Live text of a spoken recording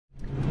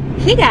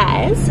Hey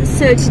guys,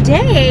 so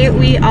today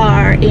we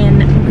are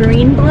in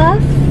Green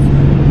Bluff.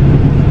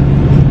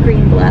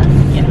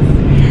 Yes.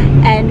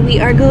 And we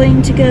are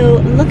going to go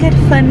look at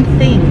fun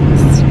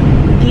things.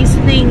 These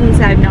things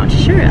I'm not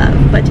sure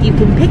of, but you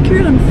can pick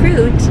your own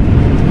fruit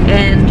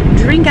and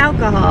drink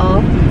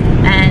alcohol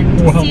and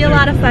see a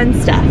lot of fun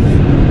stuff.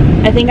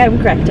 I think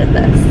I'm correct at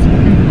this.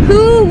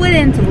 Who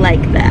wouldn't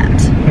like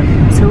that?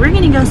 So we're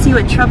gonna go see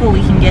what trouble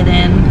we can get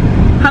in.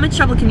 How much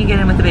trouble can you get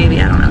in with a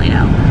baby? I don't really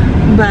know.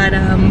 But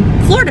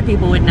Florida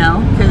people would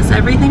know, because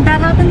everything bad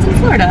happens in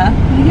Florida.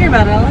 You hear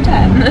about it all the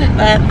time.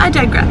 But I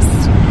digress.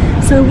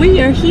 So we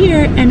are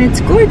here and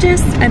it's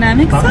gorgeous and I'm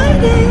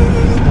excited.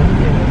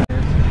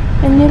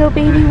 And little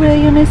baby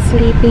William is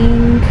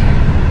sleeping.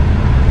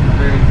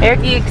 Eric,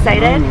 are you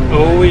excited?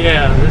 Oh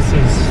yeah, this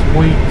is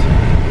sweet.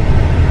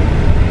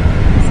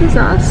 This is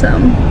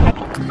awesome.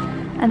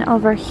 And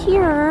over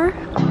here,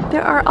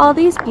 there are all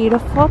these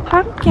beautiful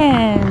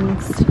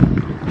pumpkins.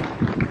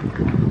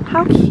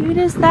 How cute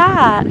is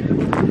that?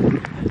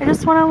 I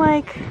just want to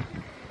like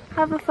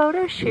have a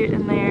photo shoot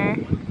in there.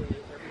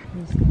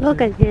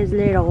 Look at his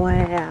little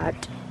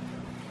hat.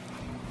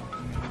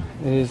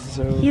 It is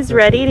so He's perfect.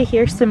 ready to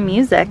hear some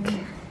music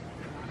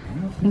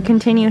and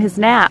continue his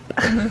nap.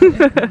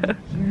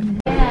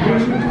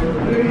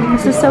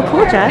 This is so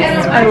cool,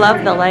 Jess. I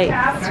love the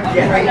lights.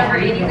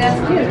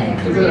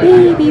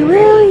 Baby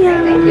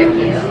William.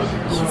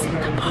 He's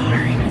in the bar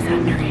and he's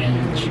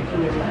underage.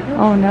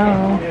 Oh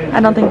no. I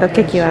don't think they'll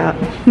kick you out.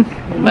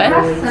 What?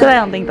 So I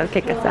don't think they'll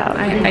kick us out.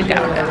 I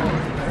doubt it.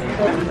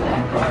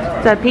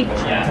 Is that peach?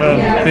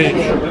 Peach.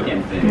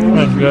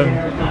 That's good.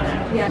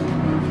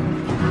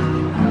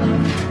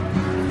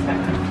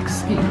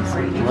 Excuse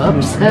me.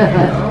 Whoops.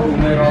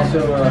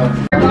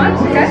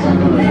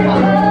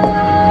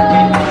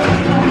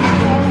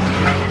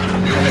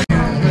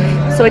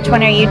 So which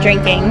one are you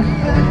drinking?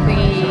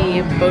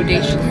 The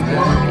bodacious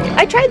blonde.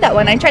 I tried that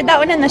one. I tried that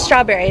one and the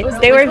strawberry.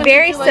 They were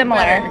very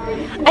similar.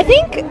 I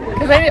think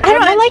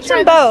I liked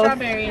them both.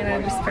 Strawberry and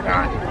I just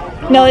forgot.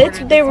 No,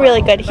 they're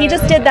really good. He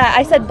just did that.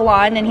 I said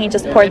blonde and he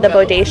just poured the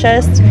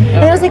bodacious.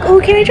 And I was like, oh,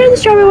 can I try the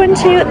strawberry one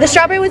too? The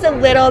strawberry was a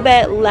little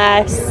bit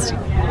less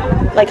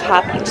like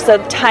hoppy, just a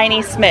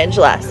tiny smidge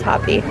less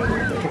hoppy.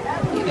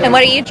 And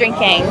what are you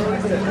drinking,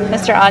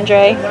 Mr.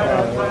 Andre?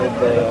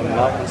 The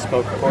Mountain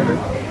Smoke Porter.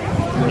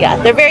 Yeah,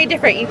 they're very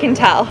different, you can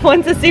tell.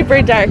 One's a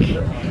super dark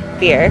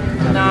beer.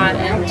 Not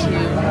into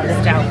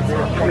stouts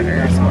or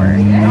porters or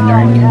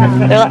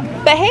dark.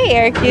 But hey,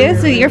 Eric,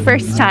 this is your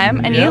first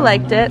time and you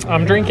liked it.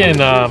 I'm drinking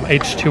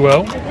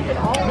H2O.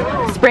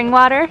 Spring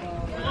water.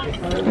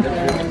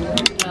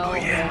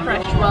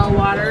 Fresh well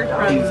water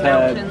from He's the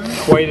had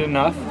mountains. quite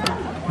enough.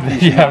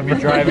 Yeah, be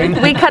driving.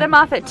 We cut him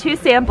off at 2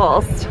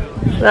 samples.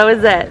 That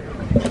was it.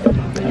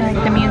 You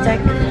like the music?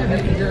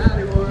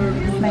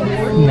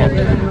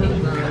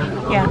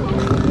 Yeah.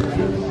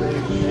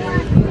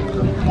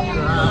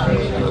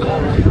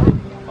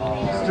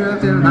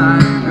 Structed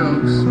like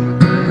ghosts. What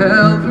the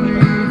hell can we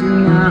do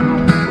now?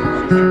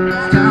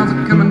 These times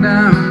are coming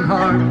down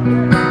hard.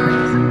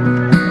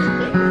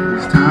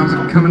 These times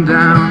are coming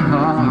down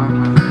hard.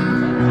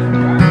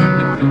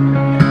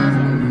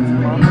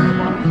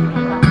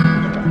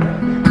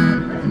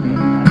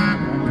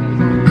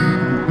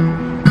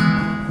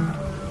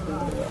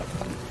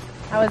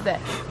 How is it?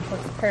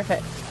 Looks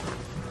perfect.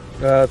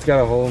 It's got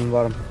a hole in the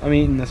bottom. I'm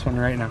eating this one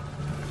right now.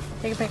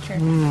 Take a picture.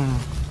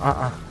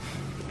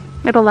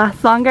 It'll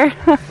last longer.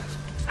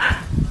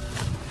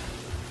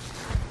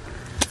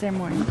 Is there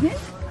more in here?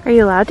 Are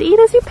you allowed to eat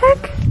as you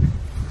pick?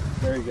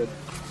 Very good.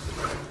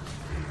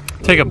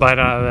 Take a bite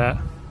out of that.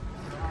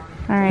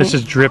 All right. This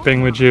is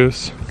dripping with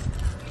juice.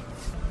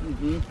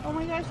 Oh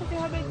my gosh, look at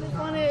how big this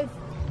one is.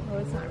 Oh,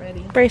 it's not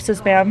ready.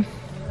 Braces, ma'am.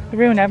 You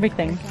ruin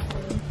everything.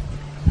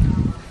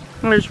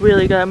 It was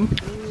really good.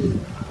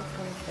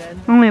 I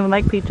don't even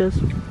like peaches.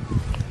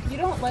 You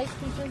don't like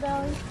peaches,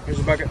 Allie? Here's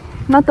a bucket.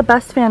 Not the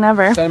best fan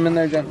ever. Set them in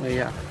there gently,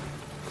 yeah.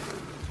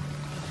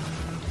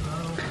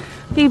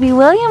 Baby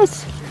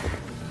William's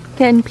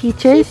getting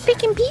peaches. She's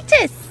picking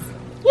peaches.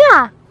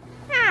 Yeah.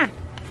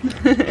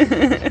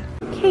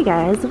 Okay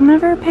guys, I've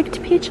never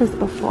picked peaches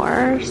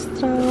before,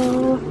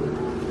 so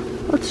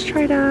let's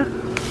try to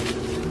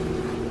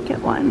get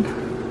one.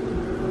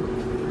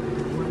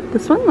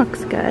 This one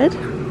looks good.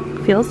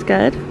 Feels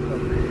good.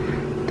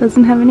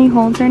 Doesn't have any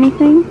holes or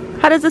anything.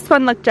 How does this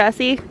one look,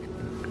 Jessie?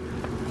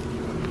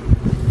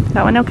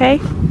 That one okay?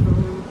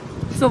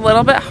 It's a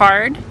little bit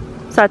hard.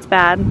 So that's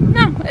bad.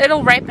 No,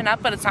 it'll ripen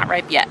up, but it's not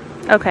ripe yet.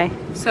 Okay.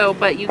 So,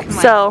 but you can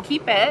like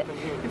keep it.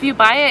 If you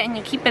buy it and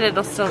you keep it,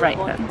 it'll still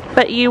ripen.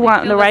 But you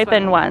want the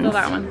ripened ones. Feel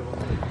that one.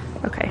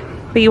 Okay.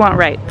 But you want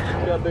ripe.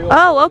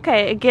 Oh,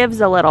 okay. It gives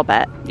a little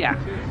bit. Yeah.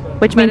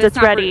 Which means it's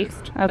not ready.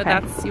 bruised, Okay. But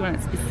that's, you want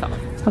it to be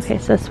soft. Okay,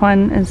 so this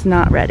one is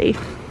not ready.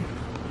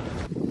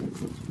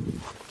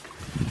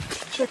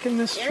 Checking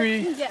this You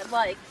tree. can get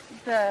like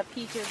the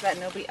peaches that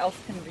nobody else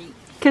can reach.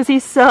 Because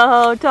he's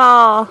so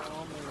tall.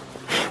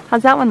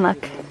 How's that one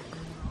look?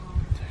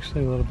 It's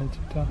actually a little bit too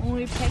tough. When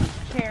we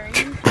picked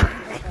cherries,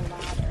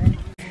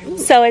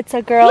 So it's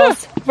a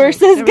girls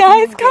versus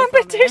guys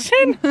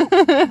competition.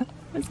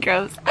 That's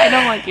gross. I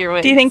don't like your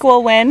ways. Do you think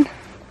we'll win?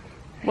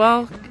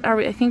 Well,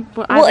 I think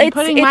I've been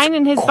putting mine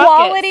in his bucket.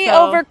 Quality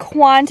over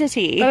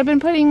quantity. But I've been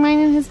putting mine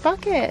in his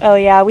bucket. Oh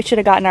yeah, we should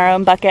have gotten our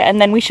own bucket, and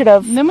then we should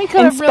have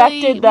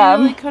inspected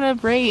them. We really could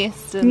have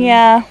raced. And,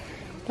 yeah.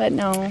 But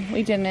no,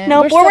 we didn't.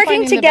 No, we're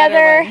working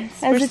together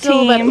as a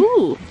team.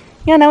 Ooh.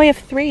 Yeah, now we have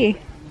 3.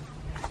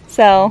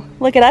 So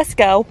look at us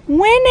go,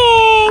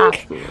 winning!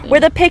 Absolutely. We're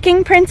the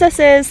picking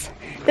princesses.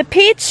 The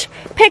peach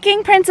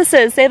picking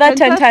princesses. Say that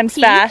 10 times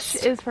Peach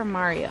fast. Is from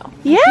Mario.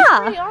 Yeah. She's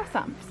pretty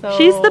awesome. So.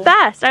 She's the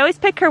best. I always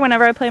pick her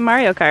whenever I play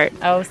Mario Kart.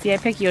 Oh, see, I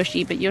pick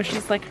Yoshi, but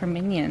Yoshi's like her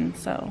minion,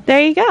 so. There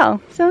you go.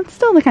 So it's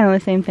still kind of the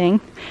same thing.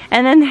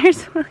 And then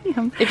there's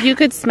William. If you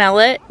could smell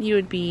it, you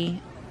would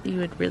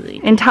really.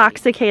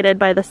 Intoxicated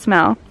by the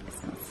smell. It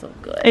smells so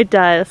good. It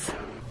does.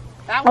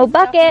 Oh,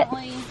 bucket.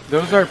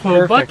 Those are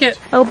perfect.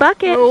 Oh, bucket. Oh,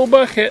 bucket. Oh,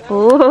 bucket.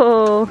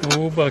 Oh.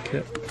 Oh,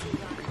 bucket.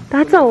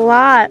 That's a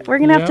lot. We're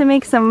going to have to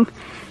make some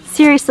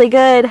seriously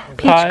good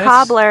peach Pies.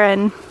 cobbler,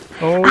 and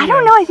Oh, I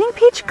don't know, I think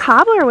peach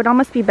cobbler would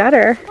almost be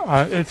better.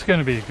 It's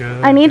gonna be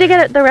good. I need to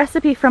get the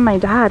recipe from my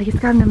dad. He's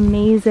got an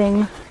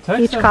amazing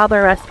peach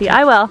cobbler recipe.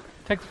 I will.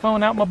 Take the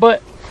phone out my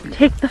butt.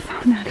 Take the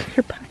phone out of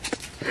your butt.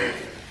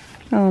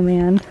 Oh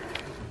man.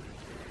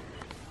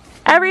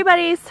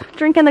 Everybody's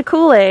drinking the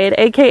Kool-Aid,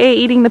 aka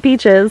eating the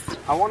peaches.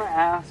 I want to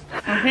ask.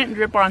 I can't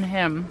drip on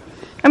him.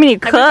 I mean, you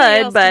Everybody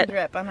could, else but can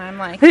drip, and I'm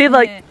like,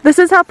 this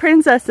is how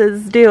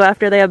princesses do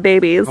after they have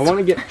babies. I want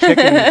to get chickens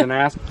and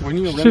ask, we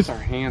need to rinse our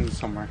hands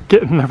somewhere.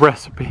 Getting the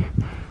recipe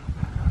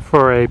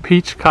for a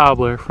peach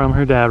cobbler from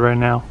her dad right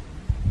now.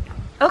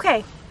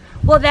 Okay,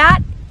 well that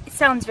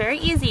sounds very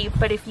easy,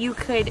 but if you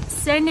could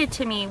send it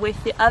to me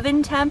with the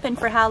oven temp and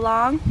for how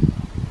long.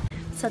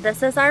 So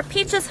this is our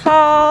peaches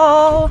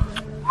haul.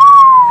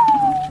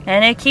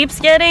 And it keeps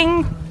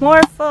getting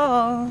more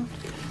full.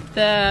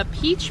 the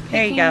peach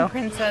picking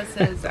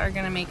princesses are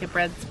gonna make a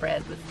bread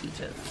spread with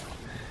peaches.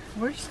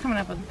 We're just coming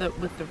up with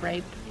the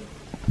ripe.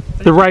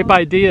 The ripe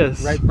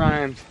ideas. Ripe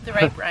rhymes. The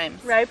ripe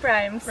rhymes. Ripe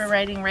rhymes. We're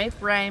writing ripe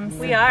rhymes.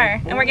 We are,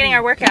 and we're getting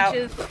our workout.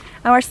 Peaches.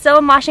 And we're still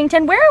in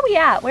Washington. Where are we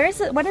at? Where is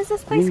it? What is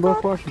this place Green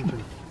Bluff, called?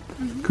 Washington.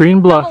 Green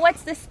Oh, Bluff.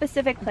 what's this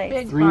specific place?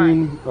 Big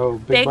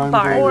Big Big Barn Barn.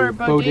 Brewery. Or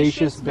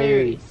Bodacious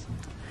Berries.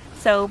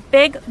 So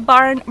Big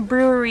Barn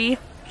Brewery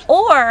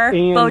or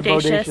And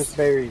Bodacious.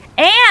 Berries.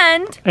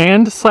 And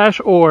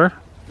 /or.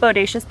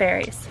 Bodacious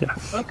Berries.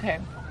 Yes. Okay.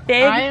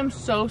 Big I am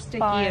so sticky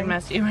Barn. and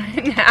messy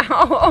right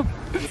now.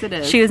 Yes, it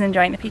is. She was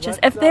enjoying the peaches.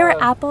 If they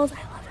were apples, I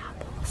love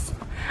apples.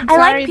 I sorry,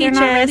 like peaches.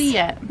 they're not ready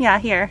yet. Yeah,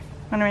 here.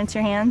 Want to rinse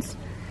your hands?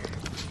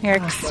 Here.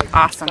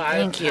 Awesome.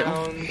 Thank you.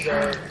 No,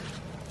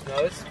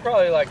 this is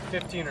probably like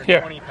 15 or Here.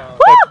 20 pounds.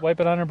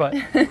 Wipe it on her butt.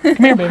 Come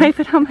here, baby. Wipe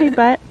it on my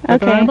butt.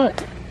 Wipe it on her Okay.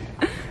 butt.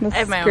 This I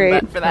have is my own great.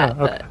 butt for that.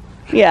 Oh, okay.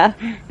 Yeah.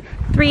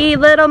 3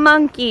 little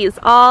monkeys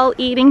all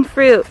eating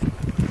fruit.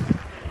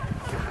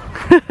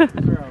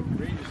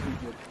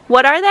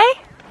 What are they? I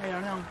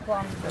don't know.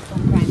 Plums of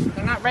some kind.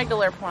 They're not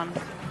regular plums.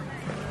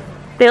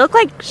 They look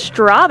like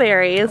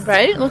strawberries.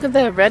 Right? Look at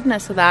the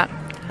redness of that.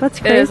 That's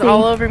It is crazy.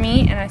 all over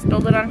me, and I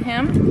spilled it on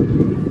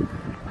him.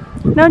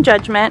 No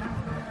judgment.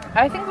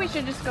 I think we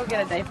should just go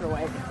get a diaper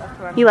wipe. That's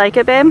what I'm You like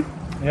it, babe?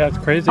 Yeah, it's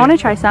crazy. I want to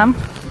try some.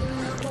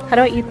 How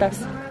do I eat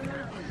this?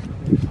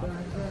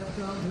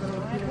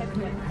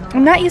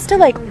 I'm not used to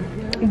like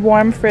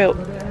warm fruit. I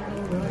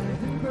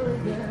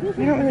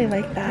don't really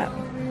like that.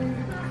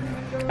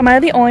 Am I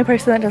the only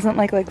person that doesn't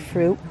like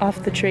fruit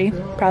off the tree?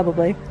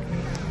 Probably.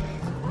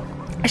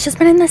 It's just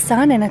been in the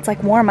sun and it's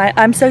like warm.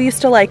 I'm so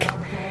used to like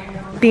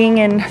being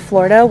in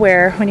Florida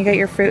where when you get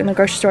your fruit in the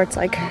grocery store it's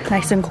like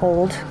nice and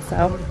cold.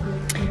 So,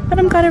 but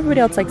I'm glad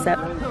everybody else likes it.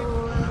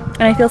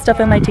 And I feel stuff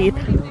in my teeth.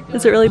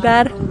 Is it really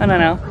bad? I don't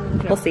know.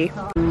 We'll see.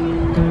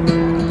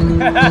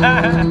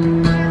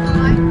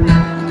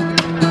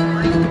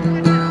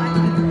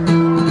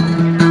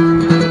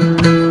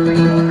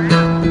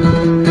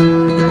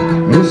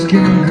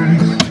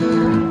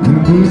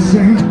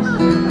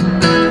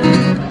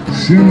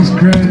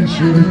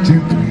 Crash over to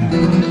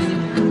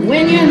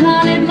when you're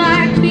hunted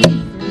like beef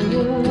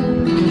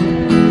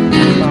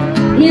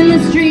in the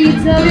streets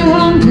of your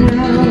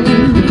hometown,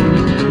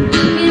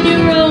 in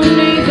your own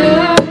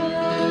neighborhood.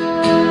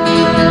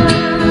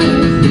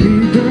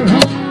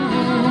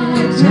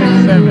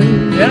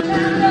 Yep.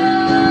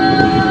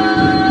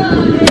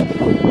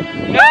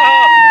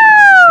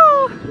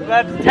 No!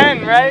 That's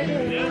 10, right?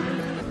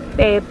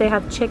 Babe, they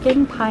have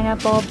chicken,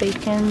 pineapple,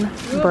 bacon,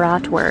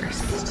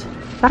 bratwurst.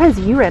 That has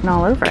you written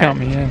all over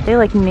Count it. me in. They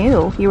like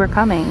knew you were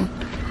coming.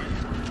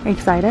 Are you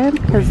excited?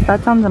 Because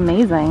that sounds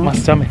amazing. My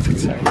stomach's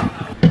excited.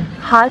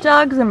 Hot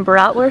dogs and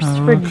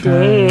bratwurst for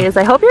Okay. days.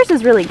 I hope yours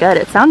is really good.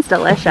 It sounds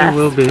delicious. It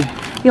will be.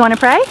 You want to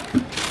pray?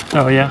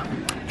 Oh, yeah.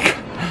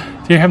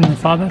 Dear Heavenly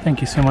Father,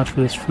 thank you so much for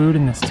this food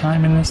and this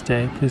time and this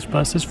day. Please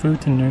bless this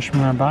food to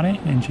nourishment of our body.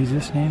 In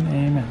Jesus' name,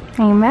 amen.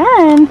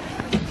 Amen.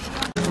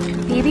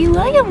 Baby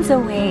William's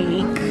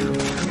awake.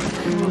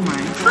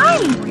 Hi.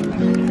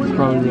 It's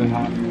probably really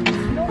hot.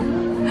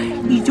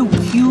 He's so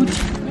cute.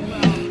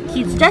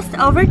 He's just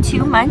over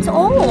 2 months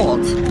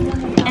old.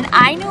 And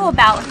I knew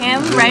about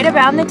him right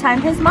around the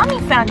time his mommy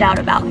found out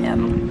about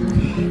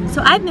him.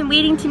 So I've been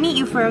waiting to meet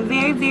you for a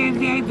very, very,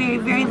 very, very,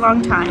 very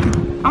long time.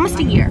 Almost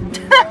a year.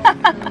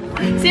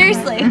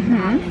 Seriously.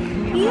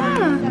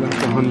 Yeah.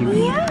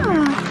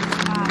 Yeah.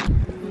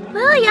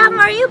 William,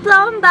 are you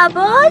blowing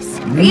bubbles?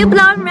 Are you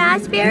blowing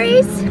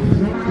raspberries?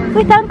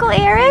 With Uncle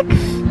Eric?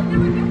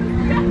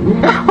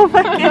 Oh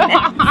my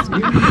goodness.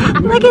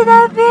 Look at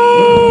that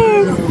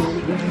face.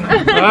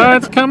 Oh,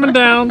 it's coming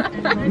down.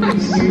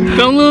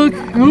 Don't look.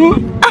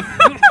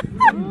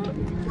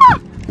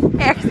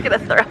 Eric's gonna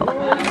throw.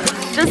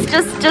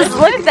 Just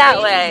look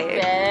that way.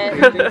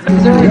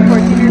 They're like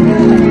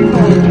 14 years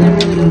old and never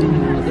really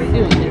know what they're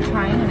doing. They're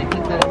trying, and I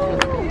think that's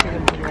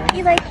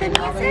really You like the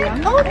music?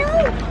 Oh no!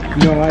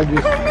 No, I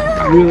just,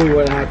 really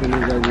what happened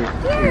is I just...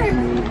 Here,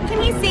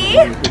 can you see?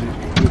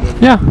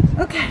 Yeah.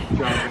 Okay.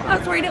 I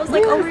was worried it was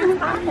like over his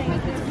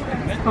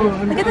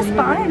eye. Look at this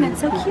barn,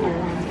 it's so cute.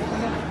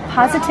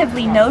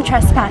 Positively no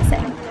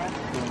trespassing.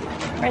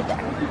 Right there.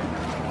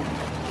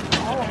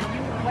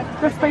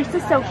 This place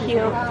is so cute.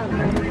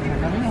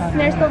 And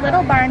there's the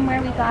little barn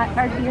where we got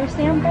our beer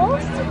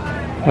samples.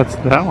 That's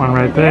that one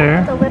right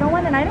there. The little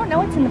one, and I don't know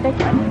what's in the big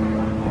one.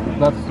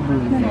 That's the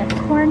brewery. And then there's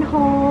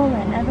cornhole,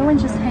 and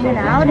everyone's just hanging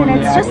out, and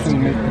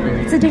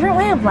it's a different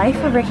way of life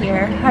over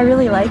here. I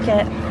really like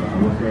it.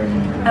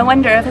 I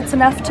wonder if it's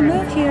enough to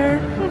move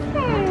here.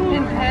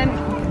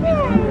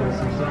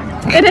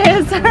 It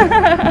is.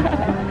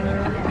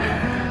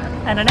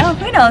 I don't know.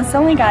 Who knows?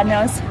 Only God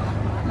knows.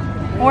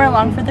 We're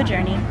along for the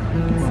journey.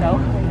 So,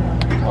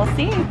 we'll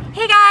see.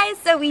 Hey guys,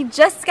 so we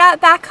just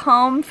got back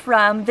home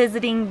from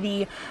visiting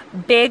the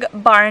Big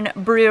Barn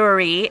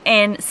Brewery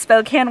in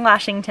Spokane,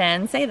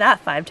 Washington. Say that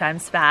 5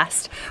 times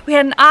fast. We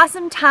had an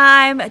awesome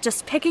time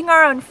just picking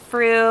our own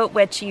fruit,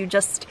 which you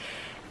just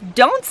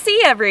don't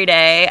see every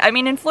day. I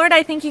mean, in Florida,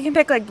 I think you can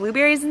pick like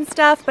blueberries and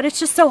stuff, but it's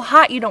just so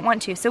hot you don't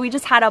want to. So we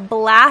just had a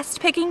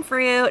blast picking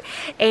fruit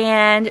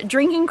and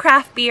drinking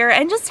craft beer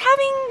and just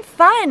having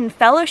fun,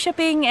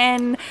 fellowshipping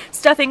and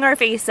stuffing our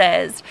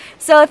faces.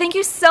 So thank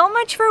you so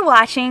much for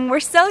watching. We're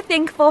so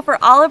thankful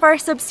for all of our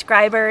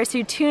subscribers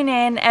who tune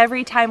in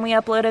every time we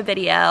upload a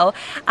video.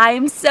 I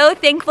am so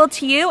thankful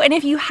to you, and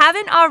if you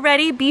haven't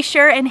already, be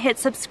sure and hit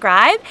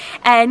subscribe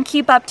and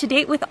keep up to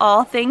date with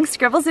all things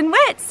Scribbles and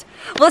Wits.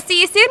 We'll see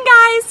you soon,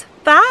 guys.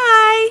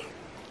 Bye.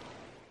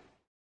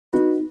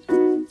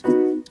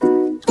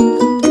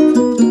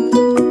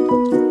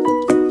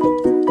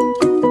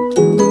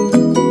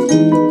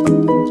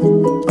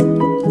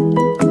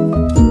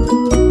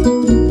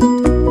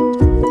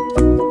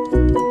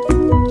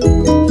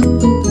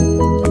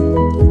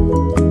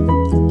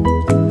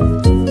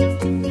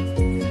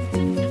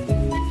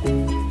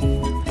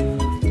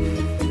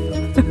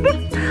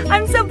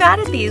 I'm so bad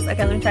at these.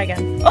 Okay, let me try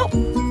again. Oh!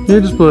 You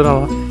just blew it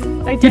all off.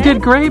 I did? You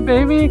did great,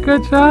 baby.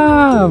 Good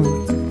job.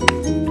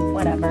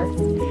 Whatever.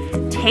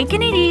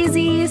 Taking it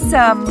easy,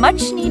 some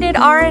much needed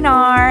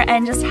R&R,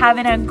 and just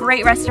having a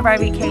great rest of our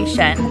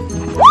vacation.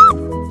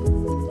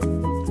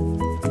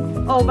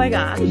 Oh my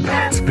gosh.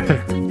 That's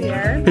bear.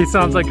 Bear. He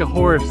sounds like a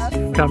horse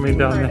coming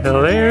down the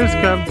hill. There's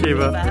come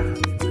Kiva.